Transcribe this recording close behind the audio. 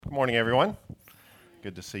Good morning, everyone.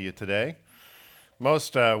 Good to see you today.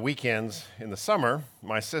 Most weekends in the summer,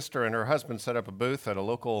 my sister and her husband set up a booth at a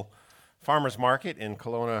local farmer's market in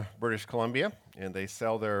Kelowna, British Columbia, and they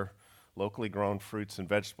sell their locally grown fruits and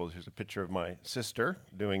vegetables. Here's a picture of my sister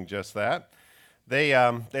doing just that. They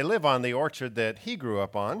live on the orchard that he grew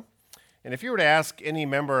up on, and if you were to ask any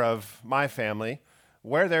member of my family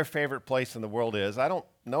where their favorite place in the world is, I don't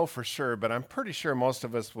know for sure, but I'm pretty sure most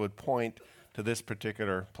of us would point to this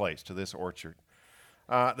particular place, to this orchard.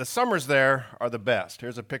 The summers there are the best.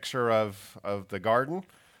 Here's a picture of the garden.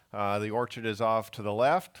 The orchard is off to the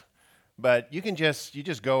left, but you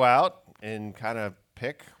just go out and kind of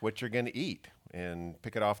pick what you're going to eat and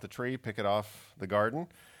pick it off the tree, pick it off the garden.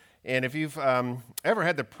 And if you've ever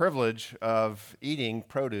had the privilege of eating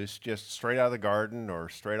produce just straight out of the garden or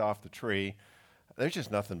straight off the tree, there's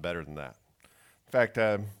just nothing better than that. In fact,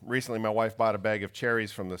 recently my wife bought a bag of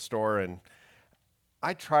cherries from the store, and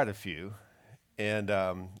I tried a few, and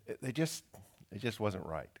it just wasn't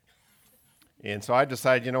right. And so I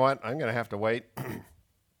decided, you know what, I'm going to have to wait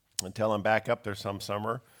until I'm back up there some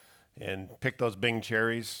summer and pick those Bing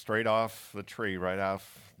cherries straight off the tree, right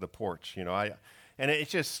off the porch. I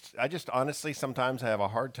just honestly sometimes have a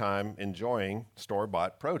hard time enjoying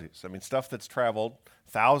store-bought produce. I mean, stuff that's traveled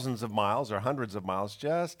thousands of miles or hundreds of miles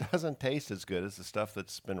just doesn't taste as good as the stuff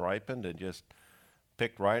that's been ripened and just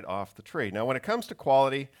picked right off the tree. Now, when it comes to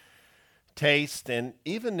quality, taste, and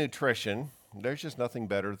even nutrition, there's just nothing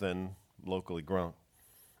better than locally grown.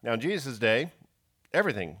 Now, in Jesus' day,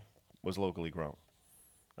 everything was locally grown.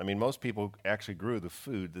 I mean, most people actually grew the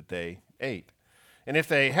food that they ate. And if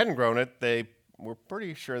they hadn't grown it, they were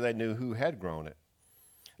pretty sure they knew who had grown it.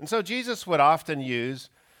 And so Jesus would often use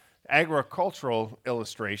agricultural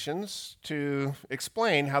illustrations to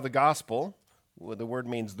explain how the gospel, the word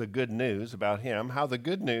means the good news about him, how the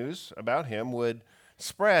good news about him would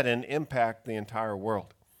spread and impact the entire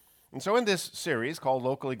world. And so in this series called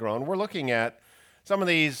Locally Grown, we're looking at some of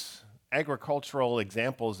these agricultural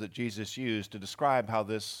examples that Jesus used to describe how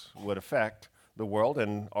this would affect the world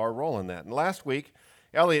and our role in that. And last week,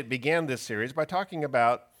 Elliot began this series by talking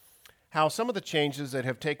about how some of the changes that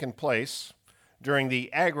have taken place during the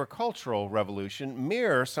agricultural revolution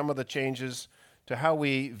mirror some of the changes to how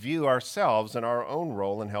we view ourselves and our own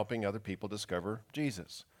role in helping other people discover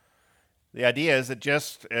Jesus. The idea is that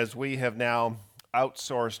just as we have now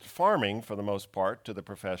outsourced farming for the most part to the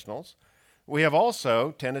professionals, we have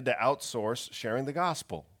also tended to outsource sharing the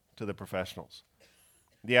gospel to the professionals.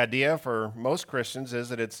 The idea for most Christians is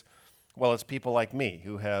that it's people like me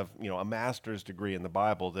who have, a master's degree in the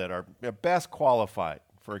Bible that are best qualified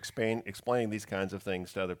for explaining these kinds of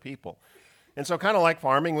things to other people. And so kind of like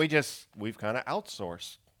farming, we've kind of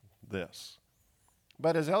outsourced this.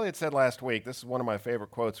 But as Elliot said last week, this is one of my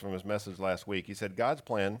favorite quotes from his message last week. He said, God's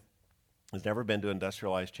plan has never been to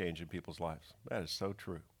industrialize change in people's lives. That is so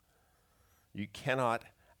true. You cannot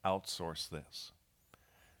outsource this.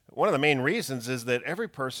 One of the main reasons is that every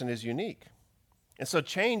person is unique. And so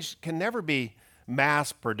change can never be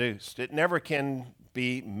mass-produced. It never can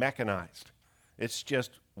be mechanized. It's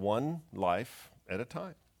just one life at a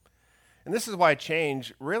time. And this is why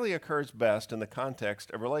change really occurs best in the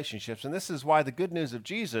context of relationships. And this is why the good news of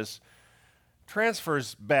Jesus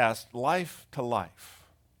transfers best life to life,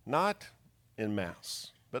 not in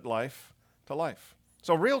mass, but life to life.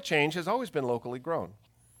 So real change has always been locally grown.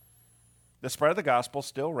 The spread of the gospel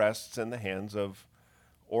still rests in the hands of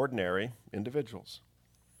ordinary individuals.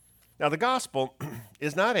 Now, the gospel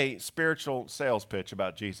is not a spiritual sales pitch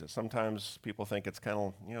about Jesus. Sometimes people think it's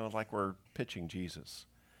kind of, like we're pitching Jesus.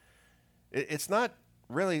 It's not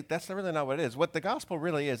really, that's really not what it is. What the gospel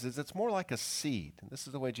really is it's more like a seed. This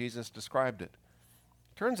is the way Jesus described it.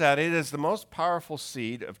 Turns out it is the most powerful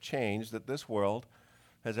seed of change that this world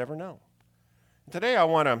has ever known. Today I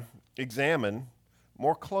want to examine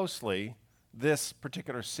more closely this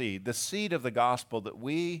particular seed, the seed of the gospel that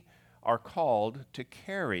we are called to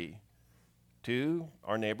carry to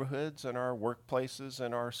our neighborhoods and our workplaces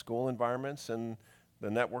and our school environments and the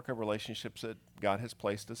network of relationships that God has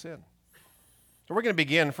placed us in. So we're going to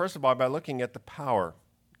begin, first of all, by looking at the power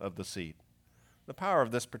of the seed, the power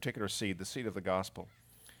of this particular seed, the seed of the gospel.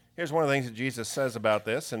 Here's one of the things that Jesus says about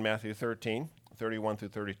this in Matthew 13, 31 through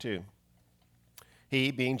 32.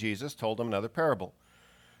 He, being Jesus, told them another parable.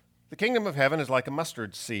 The kingdom of heaven is like a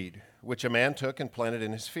mustard seed, which a man took and planted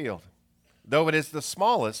in his field. Though it is the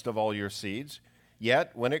smallest of all your seeds,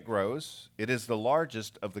 yet when it grows, it is the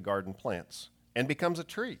largest of the garden plants, and becomes a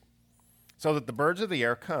tree, so that the birds of the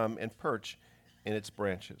air come and perch in its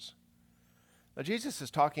branches. Now, Jesus is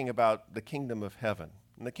talking about the kingdom of heaven.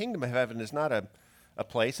 And the kingdom of heaven is not a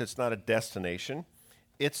place, it's not a destination.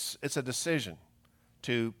 it's a decision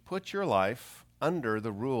to put your life under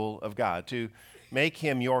the rule of God, to make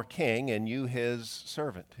him your king and you his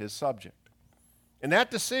servant, his subject. And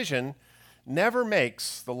that decision never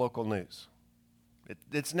makes the local news.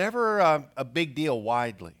 It's never a big deal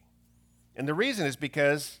widely. And the reason is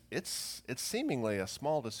because it's seemingly a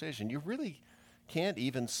small decision. You really can't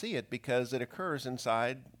even see it because it occurs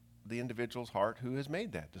inside the individual's heart who has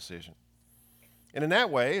made that decision. And in that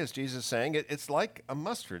way, as Jesus is saying, it's like a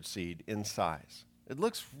mustard seed in size. It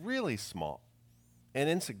looks really small and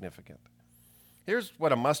insignificant. Here's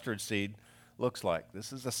what a mustard seed looks like.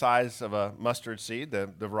 This is the size of a mustard seed, the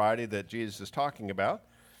variety that Jesus is talking about.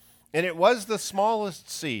 And it was the smallest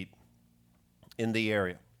seed in the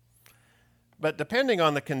area. But depending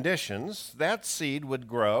on the conditions, that seed would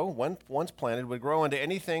grow, once planted, would grow into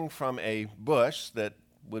anything from a bush that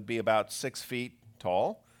would be about 6 feet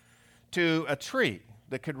tall to a tree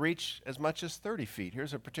that could reach as much as 30 feet.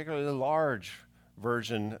 Here's a particularly large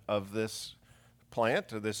version of this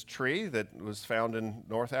plant, or this tree, that was found in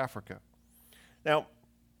North Africa. Now,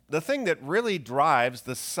 the thing that really drives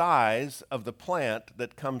the size of the plant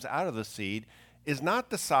that comes out of the seed is not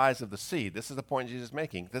the size of the seed. This is the point Jesus is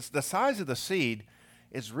making. The size of the seed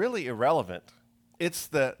is really irrelevant. It's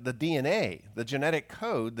the DNA, the genetic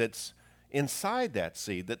code that's inside that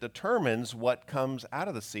seed that determines what comes out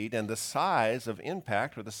of the seed and the size of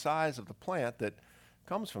impact or the size of the plant that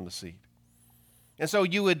comes from the seed. And so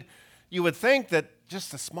you would think that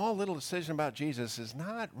just a small little decision about Jesus is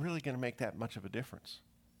not really going to make that much of a difference.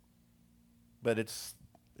 But it's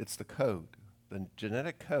the code, the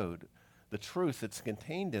genetic code, the truth that's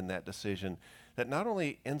contained in that decision that not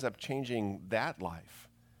only ends up changing that life,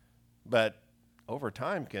 but over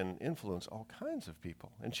time can influence all kinds of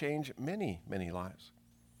people and change many, many lives.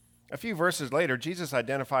 A few verses later, Jesus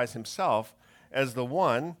identifies himself as the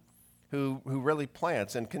one who really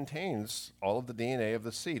plants and contains all of the DNA of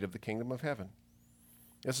the seed of the kingdom of heaven.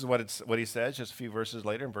 This is what he says just a few verses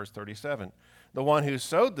later in verse 37. The one who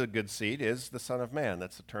sowed the good seed is the Son of Man.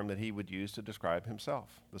 That's the term that he would use to describe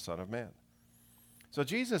himself, the Son of Man. So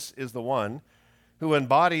Jesus is the one who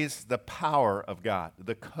embodies the power of God,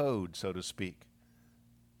 the code, so to speak,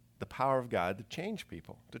 the power of God to change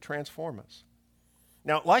people, to transform us.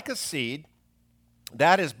 Now, like a seed,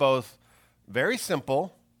 that is both very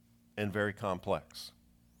simple and very complex.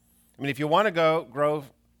 I mean, if you want to grow,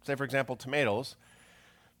 say, for example, tomatoes,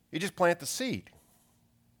 you just plant the seed.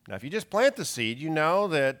 Now, if you just plant the seed, you know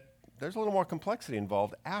that there's a little more complexity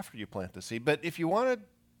involved after you plant the seed. But if you want to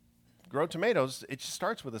grow tomatoes, it just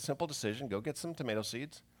starts with a simple decision. Go get some tomato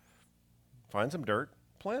seeds, find some dirt,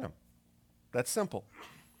 plant them. That's simple.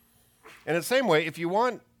 And in the same way, if you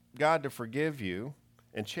want God to forgive you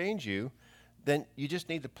and change you, then you just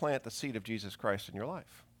need to plant the seed of Jesus Christ in your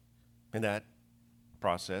life. And that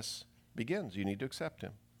process begins. You need to accept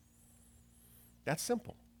him. That's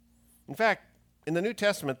simple. In fact, in the New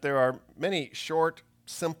Testament, there are many short,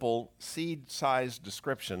 simple, seed-sized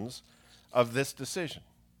descriptions of this decision,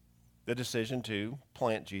 the decision to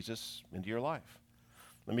plant Jesus into your life.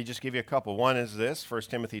 Let me just give you a couple. One is this, 1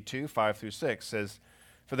 Timothy 2, 5 through 6 says,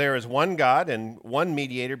 "For there is one God and one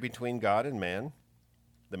mediator between God and man,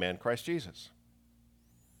 the man Christ Jesus,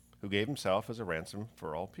 who gave himself as a ransom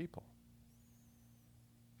for all people."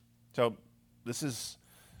 So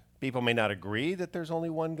people may not agree that there's only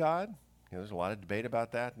one God. There's a lot of debate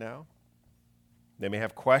about that now. They may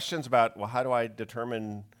have questions about, well, how do I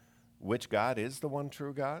determine which God is the one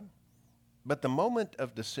true God? But the moment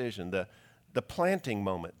of decision, the planting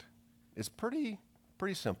moment, is pretty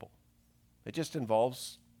simple. It just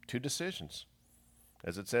involves two decisions.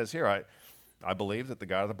 As it says here, I believe that the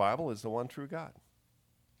God of the Bible is the one true God.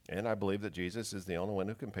 And I believe that Jesus is the only one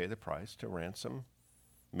who can pay the price to ransom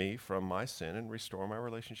me from my sin and restore my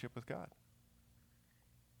relationship with God.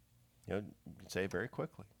 You can say very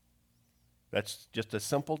quickly. That's just a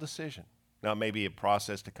simple decision. Now, it may be a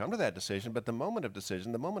process to come to that decision, but the moment of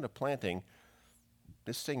decision, the moment of planting,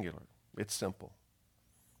 is singular. It's simple.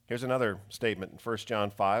 Here's another statement in 1 John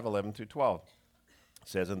 5, 11 through 12. It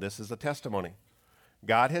says, "And this is the testimony.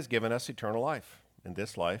 God has given us eternal life, and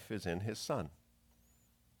this life is in his Son.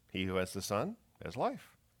 He who has the Son has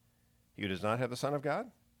life. He who does not have the Son of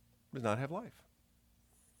God does not have life."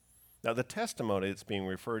 Now, the testimony that's being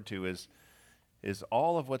referred to is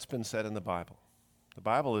all of what's been said in the Bible. The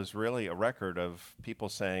Bible is really a record of people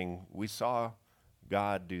saying, we saw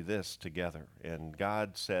God do this together, and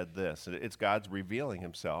God said this. It's God's revealing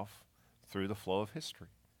himself through the flow of history.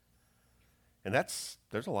 And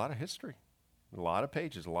there's a lot of history, a lot of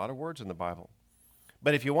pages, a lot of words in the Bible.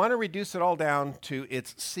 But if you want to reduce it all down to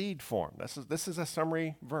its seed form, this is a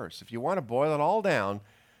summary verse. If you want to boil it all down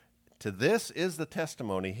To this is the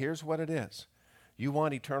testimony. Here's what it is. You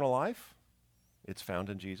want eternal life? It's found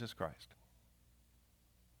in Jesus Christ.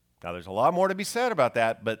 Now, there's a lot more to be said about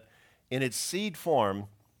that, but in its seed form,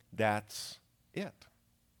 that's it.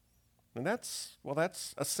 And that's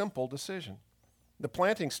a simple decision. The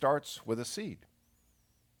planting starts with a seed.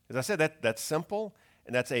 As I said, that's simple,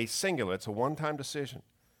 and that's a singular. It's a one-time decision.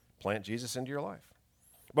 Plant Jesus into your life.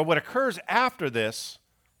 But what occurs after this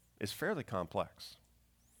is fairly complex.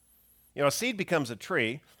 You know, a seed becomes a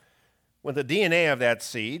tree when the DNA of that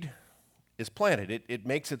seed is planted. It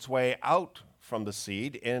makes its way out from the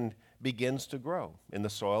seed and begins to grow in the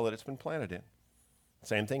soil that it's been planted in.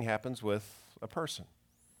 Same thing happens with a person.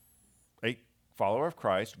 A follower of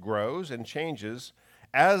Christ grows and changes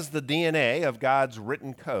as the DNA of God's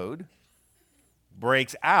written code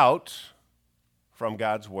breaks out from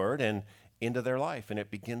God's word and into their life, and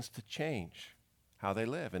it begins to change how they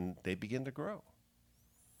live, and they begin to grow.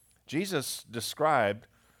 Jesus described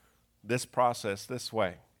this process this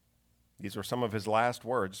way. These were some of his last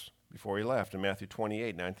words before he left in Matthew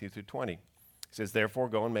 28, 19 through 20. He says, "Therefore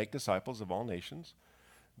go and make disciples of all nations,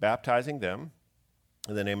 baptizing them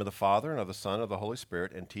in the name of the Father and of the Son and of the Holy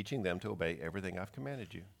Spirit, and teaching them to obey everything I've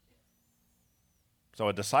commanded you." So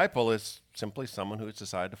a disciple is simply someone who has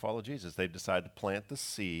decided to follow Jesus. They've decided to plant the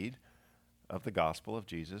seed of the gospel of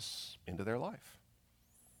Jesus into their life.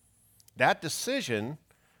 That decision,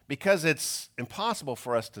 because it's impossible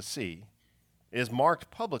for us to see, is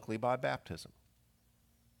marked publicly by baptism.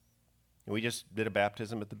 And we just did a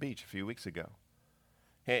baptism at the beach a few weeks ago.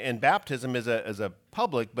 And baptism is a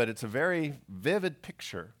public, but it's a very vivid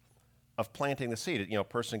picture of planting the seed. You know, a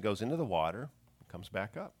person goes into the water and comes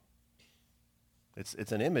back up.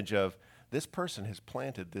 It's an image of this person has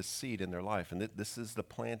planted this seed in their life, and this is the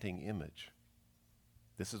planting image.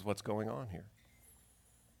 This is what's going on here.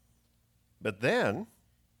 But then,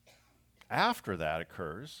 after that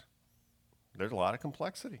occurs, there's a lot of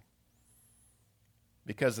complexity.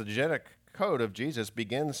 Because the genetic code of Jesus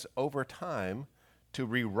begins over time to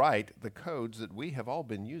rewrite the codes that we have all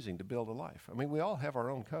been using to build a life. I mean, we all have our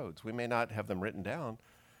own codes. We may not have them written down,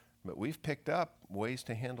 but we've picked up ways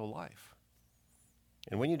to handle life.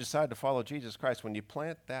 And when you decide to follow Jesus Christ, when you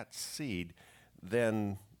plant that seed,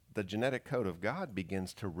 then the genetic code of God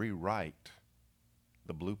begins to rewrite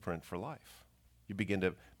the blueprint for life. You begin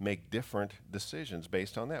to make different decisions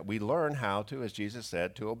based on that. We learn how to, as Jesus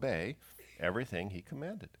said, to obey everything he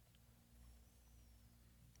commanded.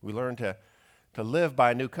 We learn to live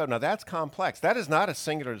by a new code. Now, that's complex. That is not a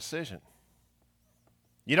singular decision.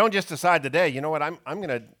 You don't just decide today, you know what, I'm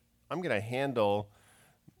going to handle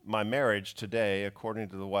my marriage today according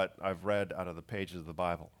to what I've read out of the pages of the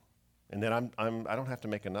Bible. And then I don't have to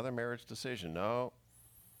make another marriage decision. No,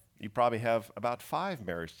 you probably have about 5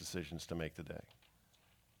 marriage decisions to make today.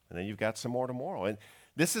 And then you've got some more tomorrow. And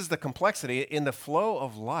this is the complexity. In the flow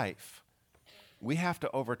of life, we have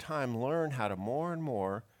to, over time, learn how to more and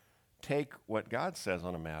more take what God says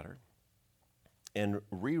on a matter and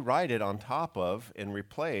rewrite it on top of and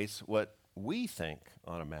replace what we think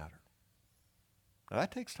on a matter. Now,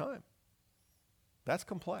 that takes time. That's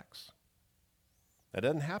complex. That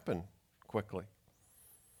doesn't happen quickly.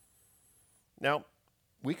 Now,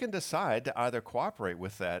 we can decide to either cooperate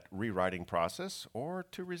with that rewriting process or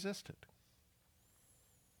to resist it.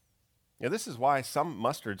 Now, this is why some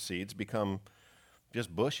mustard seeds become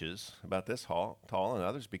just bushes about this tall, and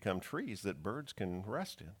others become trees that birds can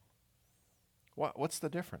rest in. What's the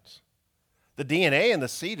difference? The DNA in the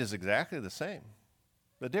seed is exactly the same.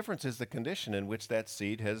 The difference is the condition in which that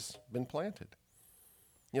seed has been planted.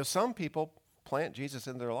 You know, some people plant Jesus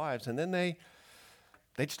in their lives, and then they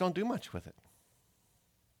just don't do much with it.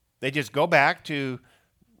 They just go back to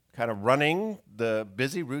kind of running the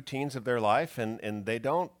busy routines of their life, and they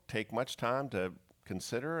don't take much time to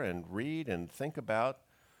consider and read and think about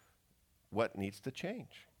what needs to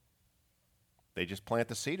change. They just plant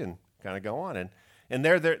the seed and kind of go on. And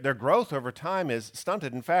their growth over time is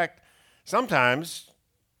stunted. In fact, sometimes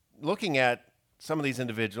looking at some of these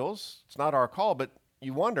individuals, it's not our call, but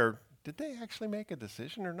you wonder, did they actually make a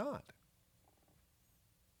decision or not?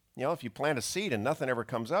 You know, if you plant a seed and nothing ever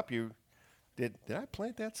comes up, did I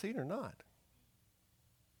plant that seed or not?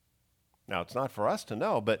 Now, it's not for us to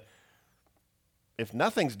know, but if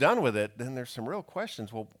nothing's done with it, then there's some real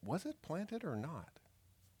questions. Well, was it planted or not?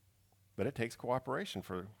 But it takes cooperation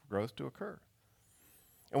for growth to occur.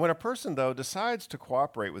 And when a person, though, decides to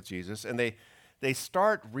cooperate with Jesus and they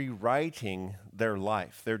start rewriting their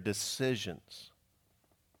life, their decisions,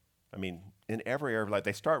 I mean, in every area of life,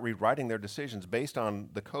 they start rewriting their decisions based on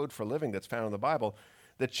the code for living that's found in the Bible,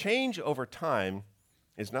 the change over time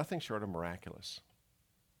is nothing short of miraculous.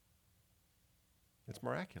 It's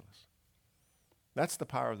miraculous. That's the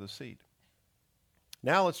power of the seed.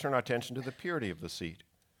 Now let's turn our attention to the purity of the seed.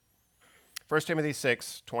 1 Timothy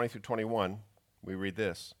 6, 20 through 21, we read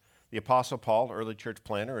this. The Apostle Paul, early church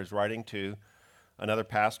planter, is writing to another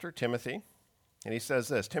pastor, Timothy, and he says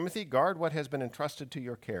this, Timothy, guard what has been entrusted to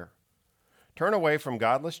your care. Turn away from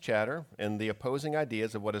godless chatter and the opposing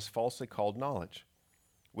ideas of what is falsely called knowledge,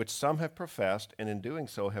 which some have professed, and in doing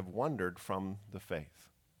so have wandered from the faith.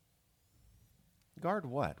 Guard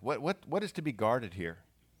what? What is to be guarded here?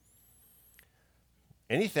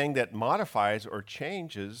 Anything that modifies or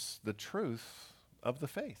changes the truth of the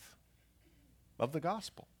faith, of the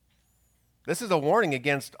gospel. This is a warning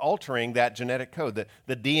against altering that genetic code,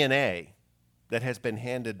 the DNA that has been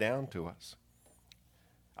handed down to us.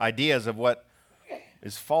 Ideas of what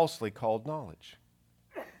is falsely called knowledge.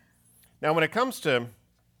 Now, when it comes to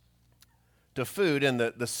food and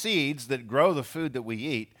the seeds that grow the food that we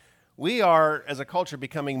eat, we are, as a culture,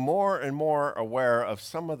 becoming more and more aware of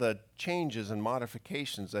some of the changes and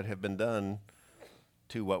modifications that have been done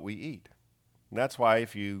to what we eat. And that's why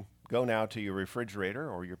if you go now to your refrigerator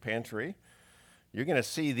or your pantry, you're going to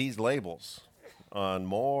see these labels on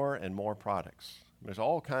more and more products. There's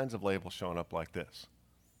all kinds of labels showing up like this,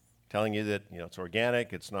 telling you that it's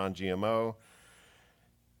organic, it's non-GMO.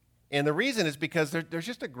 And the reason is because there's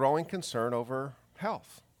just a growing concern over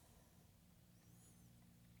health.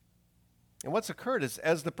 And what's occurred is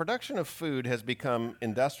as the production of food has become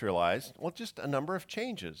industrialized, just a number of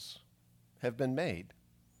changes have been made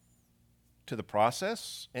to the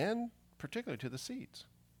process and particularly to the seeds.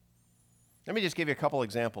 Let me just give you a couple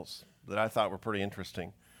examples that I thought were pretty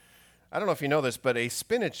interesting. I don't know if you know this, but a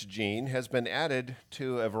spinach gene has been added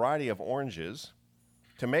to a variety of oranges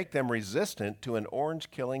to make them resistant to an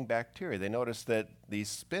orange-killing bacteria. They noticed that these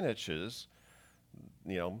spinaches,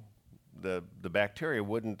 the bacteria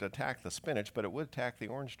wouldn't attack the spinach, but it would attack the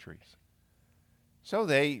orange trees. So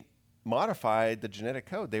they modified the genetic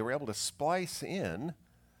code. They were able to splice in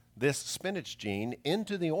this spinach gene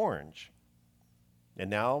into the orange. And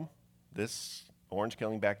now this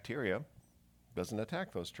orange-killing bacteria doesn't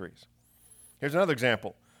attack those trees. Here's another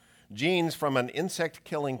example. Genes from an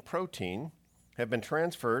insect-killing protein have been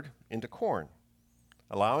transferred into corn,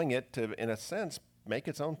 allowing it to, in a sense, make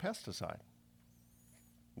its own pesticide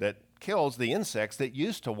that kills the insects that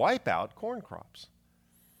used to wipe out corn crops.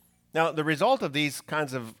 Now, the result of these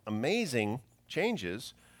kinds of amazing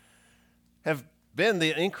changes have been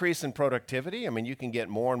the increase in productivity. I mean, you can get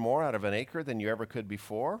more and more out of an acre than you ever could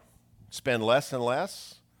before, spend less and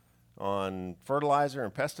less on fertilizer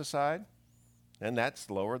and pesticide, and that's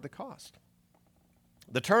lowered the cost.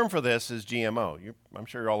 The term for this is GMO. I'm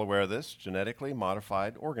sure you're all aware of this, genetically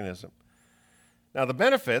modified organism. Now, the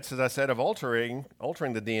benefits, as I said, of altering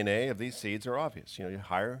the DNA of these seeds are obvious.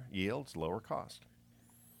 Higher yields, lower cost.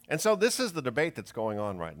 And so this is the debate that's going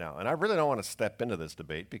on right now. And I really don't want to step into this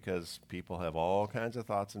debate because people have all kinds of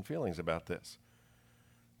thoughts and feelings about this.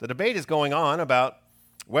 The debate is going on about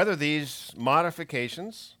whether these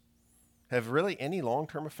modifications have really any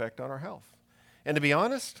long-term effect on our health. And to be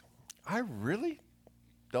honest, I really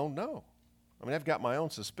don't know. I mean, I've got my own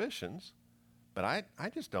suspicions, but I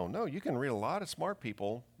just don't know. You can read a lot of smart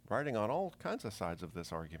people writing on all kinds of sides of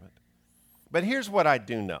this argument. But here's what I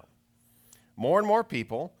do know. More and more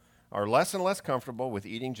people are less and less comfortable with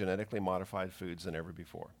eating genetically modified foods than ever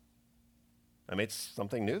before. I mean, it's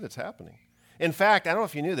something new that's happening. In fact, I don't know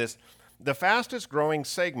if you knew this, the fastest growing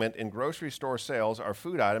segment in grocery store sales are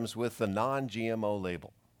food items with the non-GMO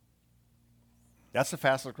label. That's the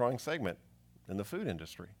fastest growing segment in the food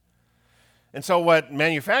industry. And so what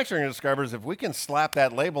manufacturing discovers, if we can slap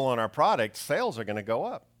that label on our product, sales are going to go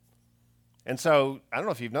up. And so, I don't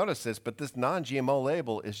know if you've noticed this, but this non-GMO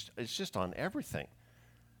label is just on everything.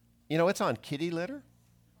 It's on kitty litter.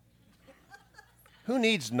 Who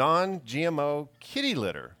needs non-GMO kitty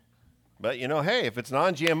litter? But, hey, if it's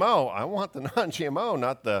non-GMO, I want the non-GMO,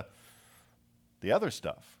 not the other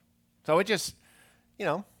stuff. So it just,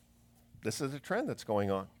 this is a trend that's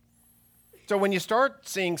going on. So when you start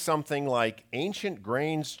seeing something like Ancient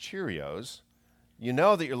Grains Cheerios, you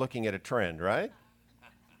know that you're looking at a trend, right?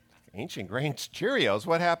 Ancient Grains Cheerios,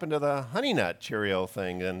 what happened to the Honey Nut Cheerio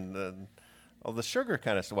thing and all the sugar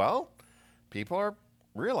kind of stuff? Well, people are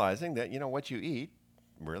realizing that, what you eat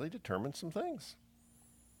really determines some things.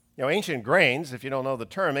 Ancient grains, if you don't know the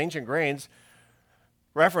term, ancient grains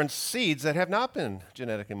reference seeds that have not been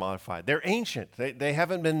genetically modified. They're ancient. They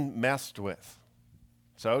haven't been messed with.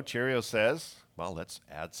 So Cheerios says, well, let's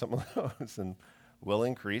add some of those and we'll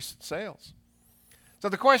increase sales. So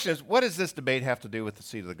the question is, what does this debate have to do with the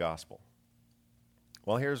seed of the gospel?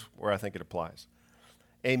 Well, here's where I think it applies.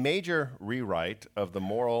 A major rewrite of the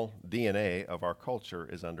moral DNA of our culture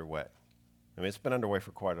is underway. I mean, it's been underway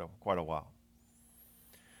for quite a while.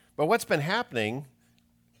 But what's been happening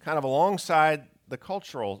kind of alongside the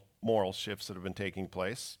cultural moral shifts that have been taking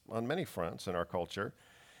place on many fronts in our culture,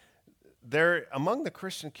 among the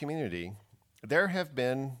Christian community, there have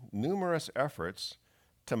been numerous efforts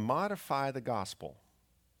to modify the gospel,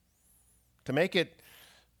 to make it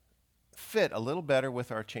fit a little better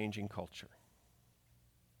with our changing culture.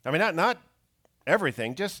 I mean, not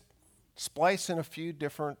everything, just splice in a few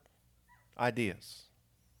different ideas.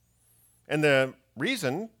 And the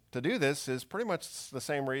reason to do this is pretty much the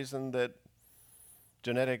same reason that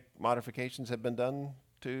genetic modifications have been done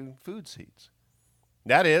to food seeds.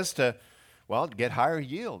 That is to, get higher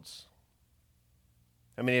yields.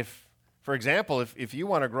 I mean, for example, if you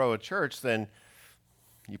want to grow a church, then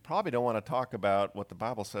you probably don't want to talk about what the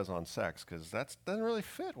Bible says on sex, because that doesn't really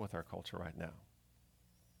fit with our culture right now.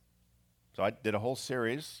 So I did a whole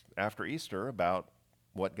series after Easter about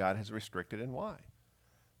what God has restricted and why.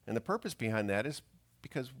 And the purpose behind that is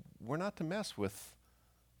because we're not to mess with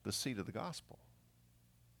the seed of the gospel,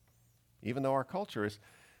 even though our culture is.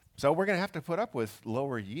 So we're going to have to put up with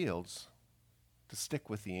lower yields to stick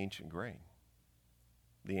with the ancient grain,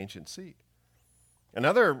 the ancient seed.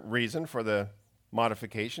 Another reason for the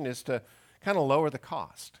modification is to kind of lower the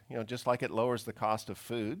cost. Just like it lowers the cost of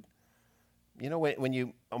food. When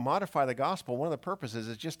you modify the gospel, one of the purposes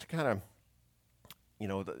is just to kind of,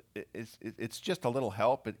 it's just a little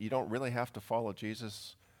help, but you don't really have to follow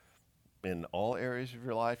Jesus in all areas of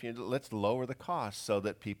your life. Let's lower the cost so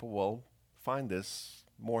that people will find this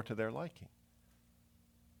more to their liking.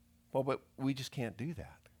 Well, but we just can't do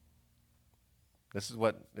that. This is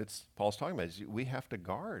what Paul's talking about. Is we have to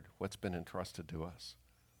guard what's been entrusted to us.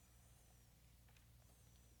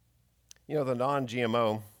 The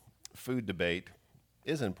non-GMO food debate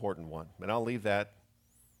is an important one, and I'll leave that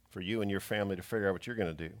for you and your family to figure out what you're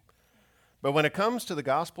going to do. But when it comes to the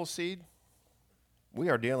gospel seed, we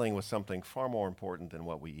are dealing with something far more important than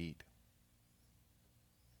what we eat.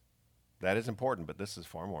 That is important, but this is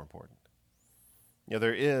far more important.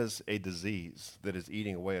 There is a disease that is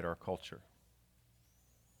eating away at our culture.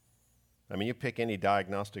 I mean, you pick any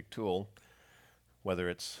diagnostic tool, whether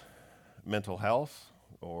it's mental health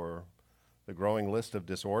or the growing list of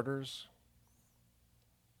disorders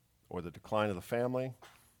or the decline of the family,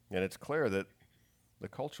 and it's clear that the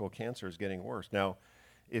cultural cancer is getting worse. Now,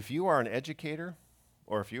 if you are an educator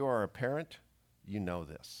or if you are a parent, you know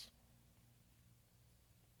this.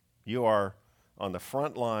 You are on the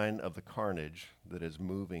front line of the carnage that is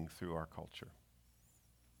moving through our culture.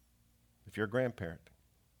 If you're a grandparent,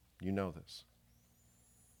 you know this.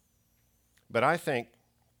 But I think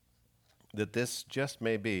that this just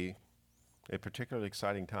may be a particularly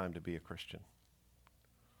exciting time to be a Christian.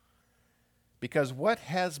 Because what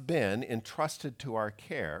has been entrusted to our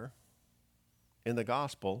care in the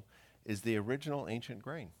gospel is the original ancient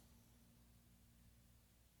grain,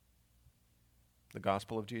 the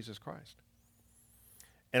gospel of Jesus Christ.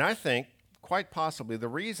 And I think, quite possibly, the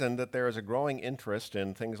reason that there is a growing interest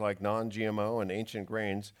in things like non-GMO and ancient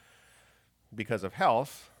grains because of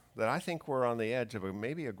health, that I think we're on the edge of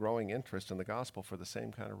maybe a growing interest in the gospel for the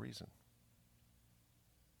same kind of reason.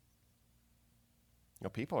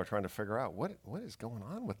 People are trying to figure out what is going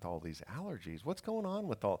on with all these allergies. What's going on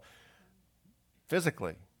with all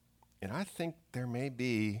physically? And I think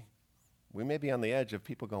we may be on the edge of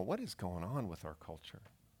people going, what is going on with our culture?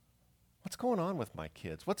 What's going on with my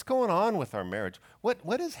kids? What's going on with our marriage?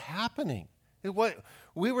 What is happening?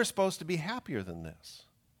 We were supposed to be happier than this.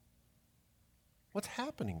 What's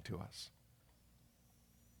happening to us?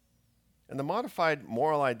 And the modified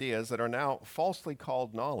moral ideas that are now falsely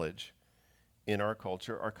called knowledge in our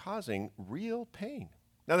culture are causing real pain.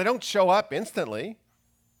 Now, they don't show up instantly.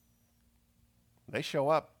 They show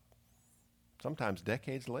up sometimes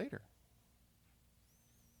decades later.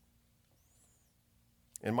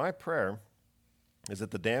 And my prayer is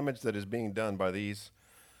that the damage that is being done by these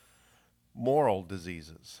moral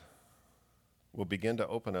diseases will begin to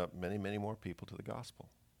open up many, many more people to the gospel.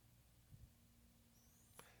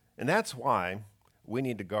 And that's why we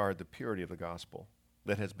need to guard the purity of the gospel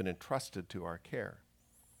that has been entrusted to our care.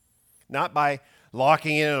 Not by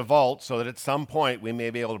locking it in a vault so that at some point we may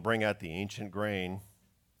be able to bring out the ancient grain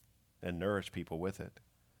and nourish people with it.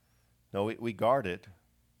 No, we guard it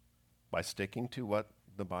by sticking to what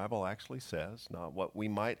the Bible actually says, not what we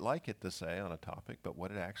might like it to say on a topic, but what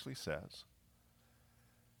it actually says.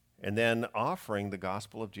 And then offering the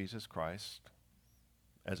gospel of Jesus Christ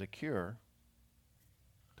as a cure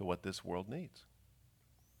to what this world needs.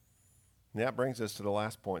 And that brings us to the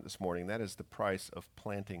last point this morning. That is the price of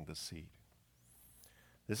planting the seed.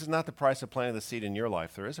 This is not the price of planting the seed in your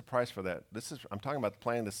life. There is a price for that. I'm talking about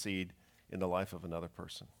planting the seed in the life of another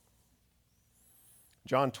person.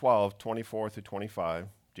 John 12:24-25,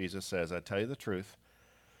 Jesus says, I tell you the truth,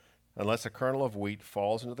 unless a kernel of wheat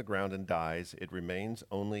falls into the ground and dies, it remains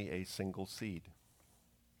only a single seed.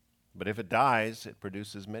 But if it dies, it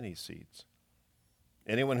produces many seeds.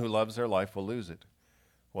 Anyone who loves their life will lose it,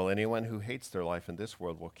 while anyone who hates their life in this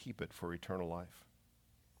world will keep it for eternal life.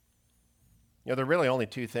 There are really only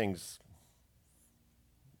two things,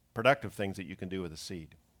 productive things that you can do with a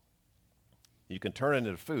seed. You can turn it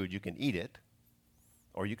into food, you can eat it,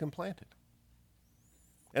 or you can plant it.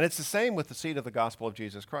 And it's the same with the seed of the gospel of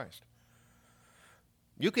Jesus Christ.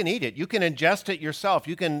 You can eat it, you can ingest it yourself,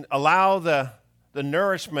 you can allow the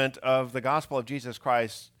nourishment of the gospel of Jesus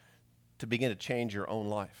Christ to begin to change your own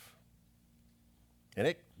life. And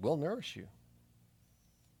it will nourish you.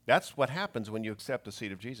 That's what happens when you accept the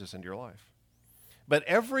seed of Jesus into your life. But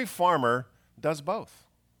every farmer does both.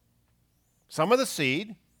 Some of the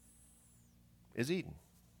seed is eaten.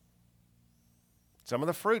 Some of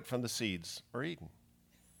the fruit from the seeds are eaten.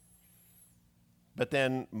 But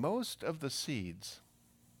then most of the seeds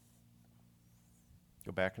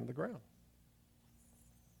go back into the ground.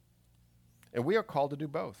 And we are called to do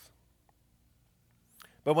both.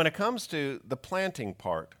 But when it comes to the planting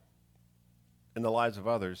part in the lives of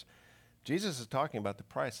others, Jesus is talking about the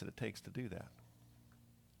price that it takes to do that.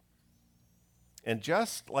 And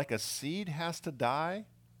just like a seed has to die,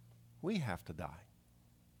 we have to die.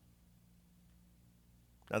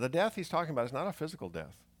 Now, the death he's talking about is not a physical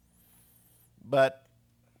death, but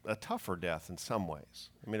a tougher death in some ways.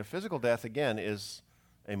 I mean, a physical death, again, is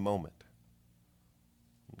a moment.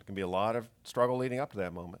 There can be a lot of struggle leading up to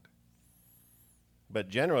that moment. But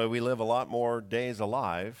generally, we live a lot more days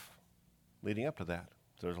alive leading up to that.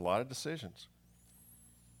 So there's a lot of decisions.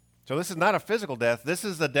 So this is not a physical death. This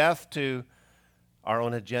is the death to our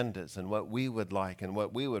own agendas and what we would like and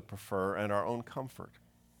what we would prefer and our own comfort.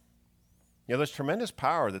 There's tremendous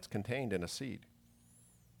power that's contained in a seed.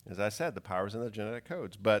 As I said, the power is in the genetic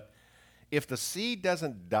codes. But if the seed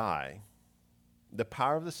doesn't die, the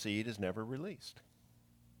power of the seed is never released.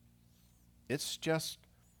 It's just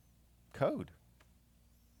code.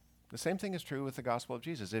 The same thing is true with the gospel of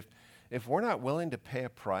Jesus. If we're not willing to pay a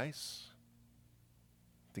price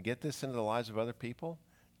to get this into the lives of other people,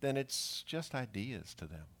 then it's just ideas to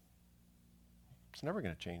them. It's never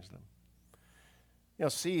going to change them.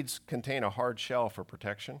 Seeds contain a hard shell for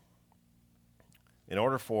protection. In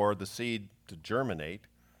order for the seed to germinate,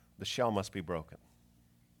 the shell must be broken.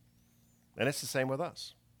 And it's the same with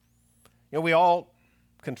us. We all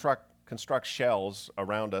construct shells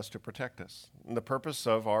around us to protect us. And the purpose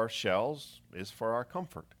of our shells is for our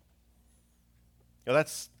comfort.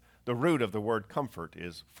 That's the root of the word comfort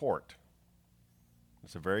is fort.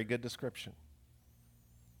 It's a very good description.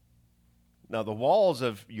 Now, the walls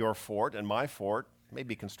of your fort and my fort may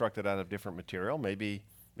be constructed out of different material. Maybe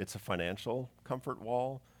it's a financial comfort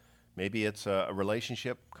wall. Maybe it's a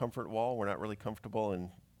relationship comfort wall. We're not really comfortable in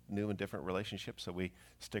new and different relationships, so we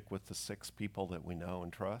stick with the 6 people that we know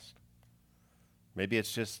and trust. Maybe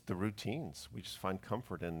it's just the routines. We just find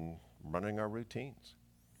comfort in running our routines.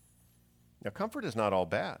 Now, comfort is not all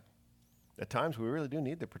bad. At times, we really do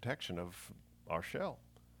need the protection of our shell.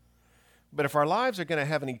 But if our lives are going to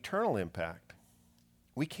have an eternal impact,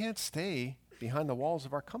 we can't stay behind the walls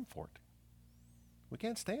of our comfort. We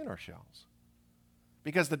can't stay in our shells.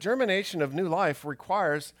 Because the germination of new life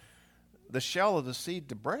requires the shell of the seed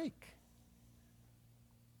to break.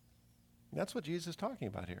 And that's what Jesus is talking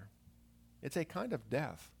about here. It's a kind of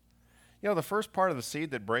death. The first part of the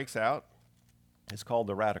seed that breaks out is called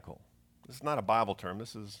the radicle. This is not a Bible term.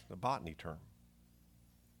 This is a botany term.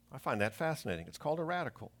 I find that fascinating. It's called a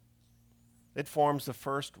radicle. It forms the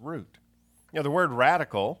first root. The word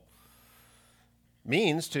radical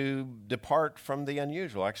means to depart from the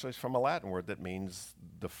unusual. Actually, it's from a Latin word that means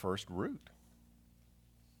the first root.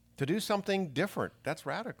 To do something different, that's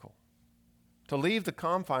radical. To leave the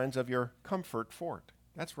confines of your comfort fort,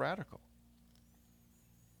 that's radical.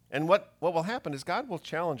 And what will happen is God will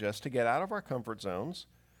challenge us to get out of our comfort zones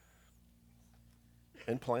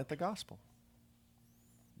and plant the gospel.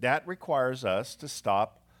 That requires us to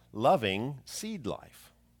stop loving seed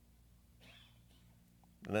life.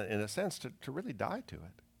 In a sense, to really die to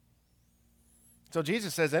it. So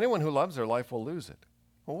Jesus says, anyone who loves their life will lose it.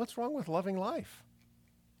 Well, what's wrong with loving life?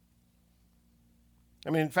 I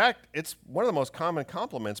mean, in fact, it's one of the most common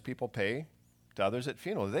compliments people pay to others at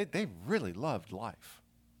funerals. They really loved life.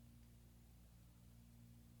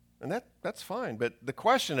 And that's fine. But the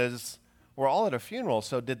question is, were all at a funeral,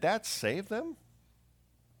 so did that save them?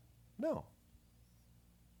 No.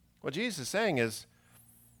 What Jesus is saying is,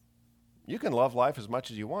 you can love life as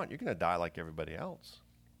much as you want. You're going to die like everybody else.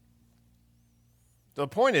 The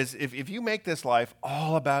point is, if you make this life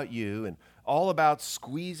all about you and all about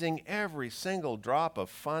squeezing every single drop of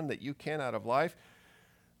fun that you can out of life,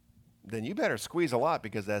 then you better squeeze a lot,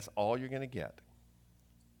 because that's all you're going to get.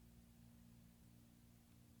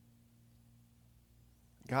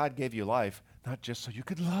 God gave you life not just so you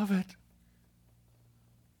could love it,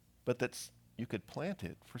 but that you could plant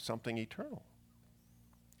it for something eternal.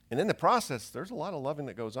 And in the process, there's a lot of loving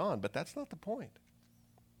that goes on, but that's not the point.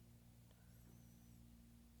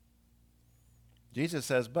 Jesus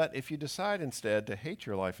says, but if you decide instead to hate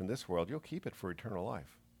your life in this world, you'll keep it for eternal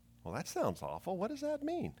life. Well, that sounds awful. What does that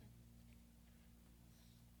mean?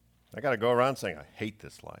 I got to go around saying, I hate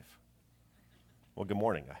this life. Well, good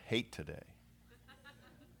morning. I hate today.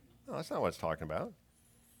 No, that's not what it's talking about.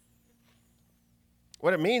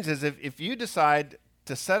 What it means is if you decide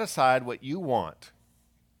to set aside what you want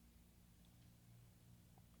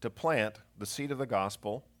to plant the seed of the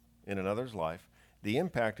gospel in another's life, the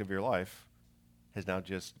impact of your life has now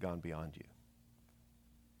just gone beyond you.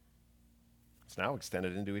 It's now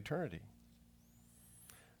extended into eternity.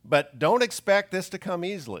 But don't expect this to come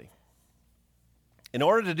easily. In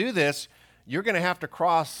order to do this, you're going to have to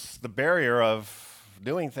cross the barrier of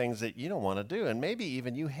doing things that you don't want to do, and maybe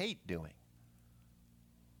even you hate doing.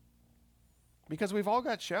 Because we've all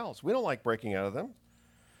got shells. We don't like breaking out of them.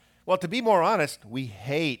 Well, to be more honest, we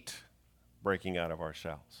hate breaking out of our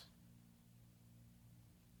shells.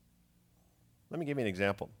 Let me give you an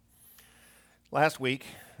example. Last week,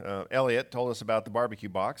 Elliot told us about the barbecue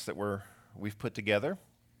box that we've put together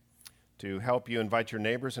to help you invite your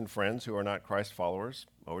neighbors and friends who are not Christ followers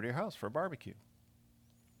over to your house for a barbecue.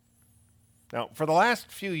 Now, for the last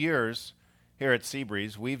few years here at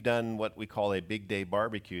Seabreeze, we've done what we call a big day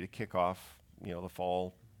barbecue to kick off, the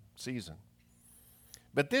fall season.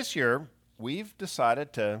 But this year, we've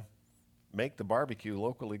decided to make the barbecue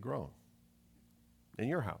locally grown in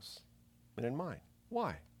your house and in mine.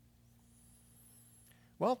 Why?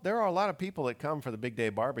 Well, there are a lot of people that come for the big day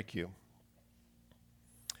barbecue.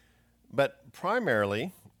 But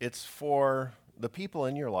primarily, it's for the people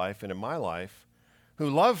in your life and in my life who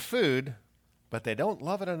love food, but they don't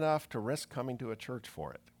love it enough to risk coming to a church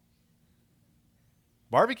for it.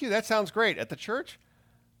 Barbecue, that sounds great. At the church,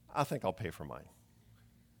 I think I'll pay for mine.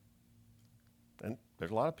 And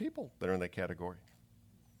there's a lot of people that are in that category.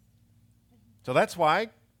 So that's why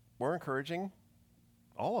we're encouraging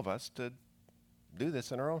all of us to do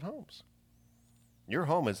this in our own homes. Your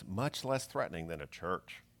home is much less threatening than a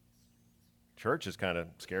church. Church is kind of a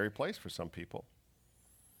scary place for some people.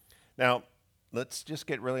 Now, let's just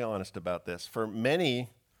get really honest about this. For many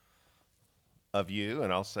of you,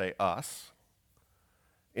 and I'll say us,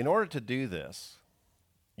 in order to do this,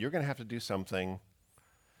 you're going to have to do something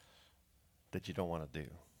that you don't want to do.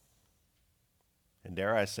 And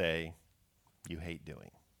dare I say, you hate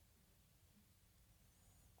doing.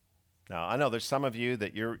 Now, I know there's some of you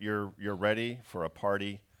that you're ready for a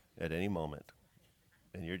party at any moment,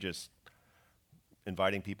 and you're just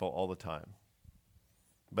inviting people all the time.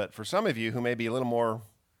 But for some of you who may be a little more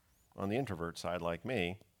on the introvert side like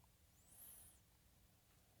me,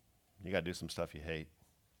 you got to do some stuff you hate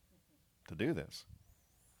to do this.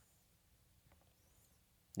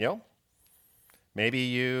 Maybe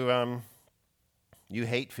you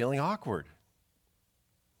hate feeling awkward.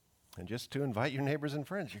 And just to invite your neighbors and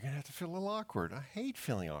friends, you're going to have to feel a little awkward. I hate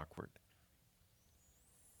feeling awkward.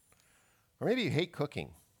 Or maybe you hate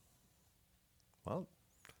cooking. Well,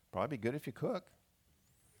 probably be good if you cook.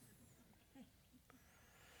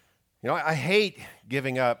 I hate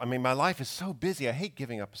giving up. I mean, my life is so busy. I hate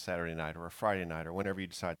giving up a Saturday night or a Friday night or whenever you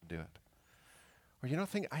decide to do it. Or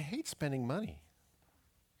I hate spending money.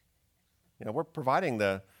 We're providing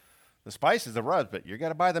the spices, the rubs, but you got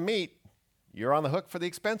to buy the meat. You're on the hook for the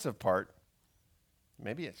expensive part.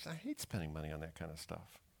 Maybe I hate spending money on that kind of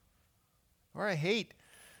stuff. Or I hate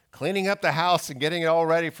cleaning up the house and getting it all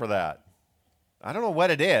ready for that. I don't know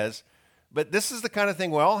what it is, but this is the kind of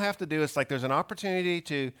thing we all have to do. It's like there's an opportunity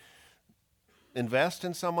to invest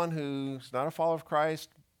in someone who's not a follower of Christ,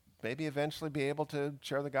 maybe eventually be able to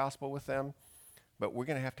share the gospel with them, but we're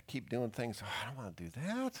going to have to keep doing things. I don't want to do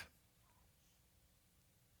that.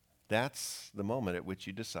 That's the moment at which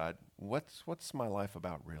you decide, what's my life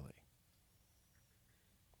about really?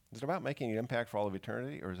 Is it about making an impact for all of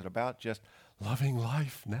eternity, or is it about just loving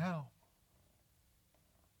life now?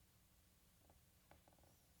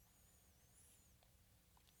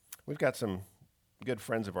 We've got some good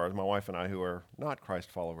friends of ours, my wife and I, who are not Christ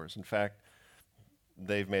followers. In fact,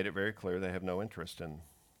 they've made it very clear they have no interest in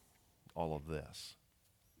all of this.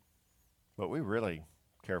 But we really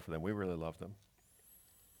care for them. We really love them.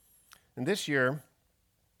 And this year,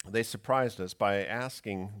 they surprised us by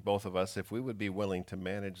asking both of us if we would be willing to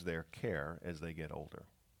manage their care as they get older.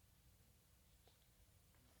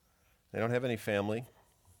 They don't have any family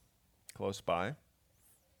close by.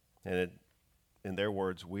 And in their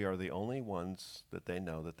words, we are the only ones that they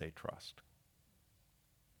know that they trust.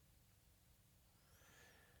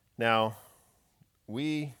 Now,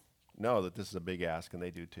 we know that this is a big ask, and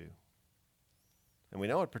they do too. And we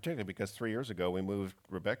know it particularly because 3 years ago we moved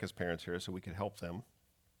Rebecca's parents here so we could help them.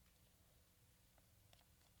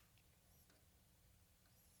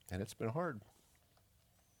 And it's been hard.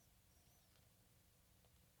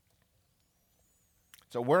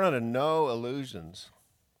 So we're under no illusions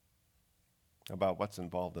about what's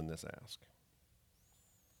involved in this ask.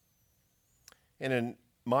 And in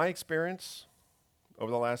my experience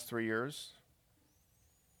over the last 3 years,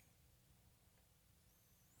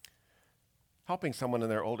 helping someone in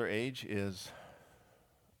their older age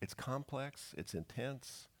it's complex, it's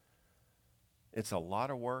intense, it's a lot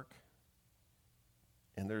of work,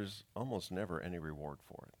 and there's almost never any reward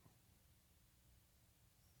for it.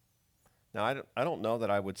 Now, I don't know that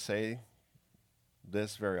I would say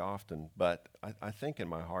this very often, but I think in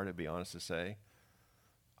my heart, I'd be honest to say,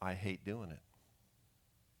 I hate doing it.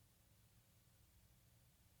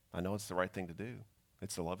 I know it's the right thing to do.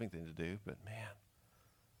 It's the loving thing to do, but man,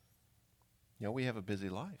 we have a busy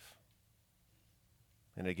life.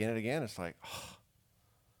 And again, it's like,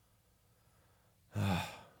 we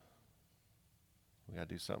got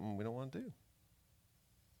to do something we don't want to do.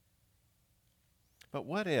 But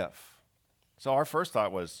what if? So our first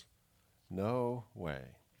thought was, no way.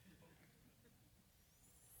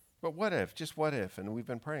 But what if, just what if, and we've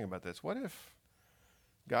been praying about this, what if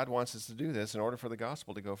God wants us to do this in order for the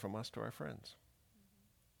gospel to go from us to our friends?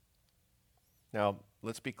 Now,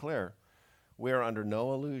 let's be clear. We are under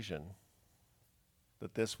no illusion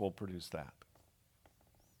that this will produce that.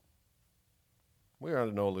 We are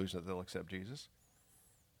under no illusion that they'll accept Jesus.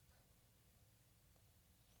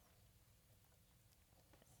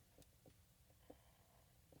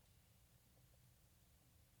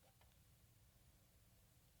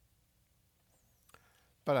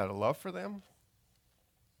 But out of love for them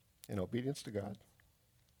and obedience to God,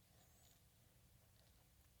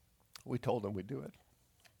 we told them we'd do it.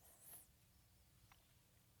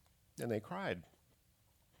 And they cried.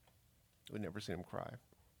 We'd never seen them cry.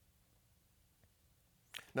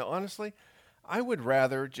 Now, honestly, I would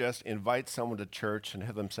rather just invite someone to church and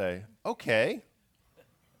have them say, okay,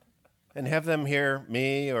 and have them hear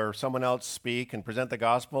me or someone else speak and present the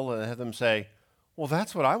gospel and have them say, well,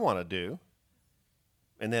 that's what I want to do,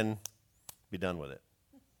 and then be done with it.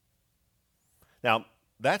 Now,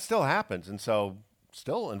 that still happens, and so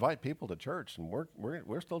still invite people to church, and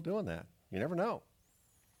we're still doing that. You never know.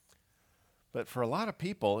 But for a lot of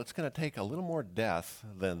people, it's going to take a little more death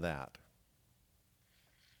than that.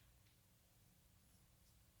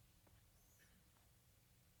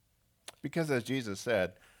 Because as Jesus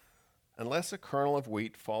said, unless a kernel of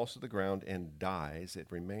wheat falls to the ground and dies, it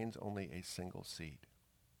remains only a single seed.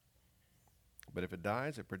 But if it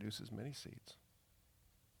dies, it produces many seeds.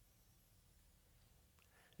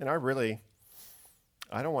 And I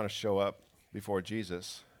don't want to show up before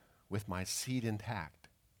Jesus with my seed intact,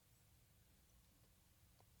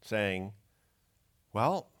 saying,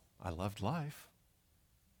 well, I loved life.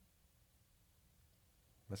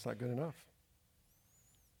 That's not good enough.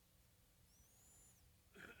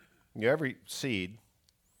 Every seed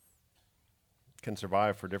can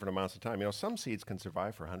survive for different amounts of time. Some seeds can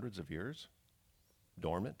survive for hundreds of years,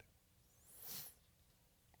 dormant.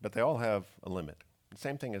 But they all have a limit. The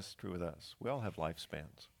same thing is true with us. We all have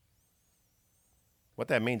lifespans. What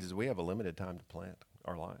that means is we have a limited time to plant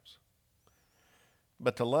our lives.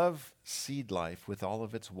 But to love seed life with all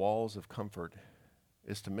of its walls of comfort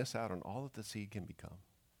is to miss out on all that the seed can become.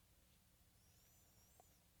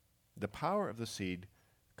 The power of the seed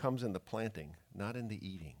comes in the planting, not in the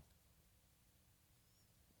eating.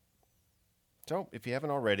 So, if you haven't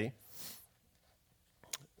already,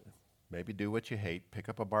 maybe do what you hate. Pick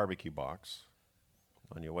up a barbecue box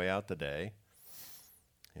on your way out today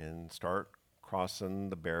and start crossing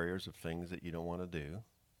the barriers of things that you don't want to do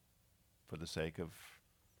for the sake of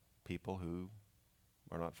people who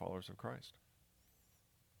are not followers of Christ.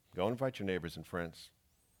 Go invite your neighbors and friends.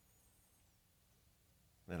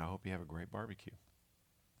 And I hope you have a great barbecue.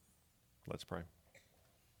 Let's pray.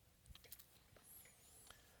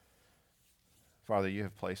 Father, you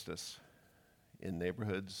have placed us in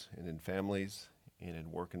neighborhoods and in families and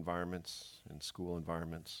in work environments, in school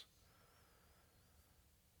environments,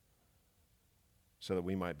 so that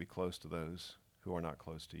we might be close to those who are not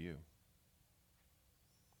close to you.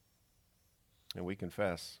 And we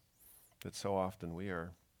confess that so often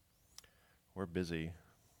we're busy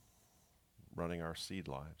running our seed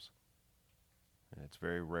lives. And it's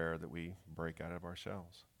very rare that we break out of our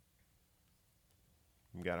shells.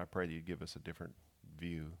 And God, I pray that you give us a different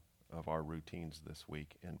view of our routines this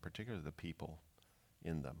week, and particularly the people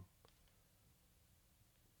in them.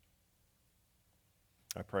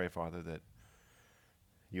 I pray, Father, that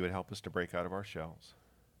you would help us to break out of our shells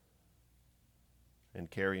and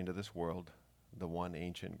carry into this world the one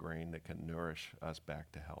ancient grain that can nourish us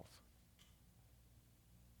back to health.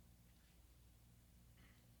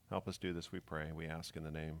 Help us do this, we pray. We ask in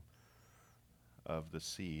the name of the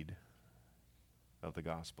seed of the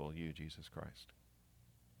gospel, you, Jesus Christ.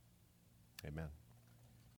 Amen.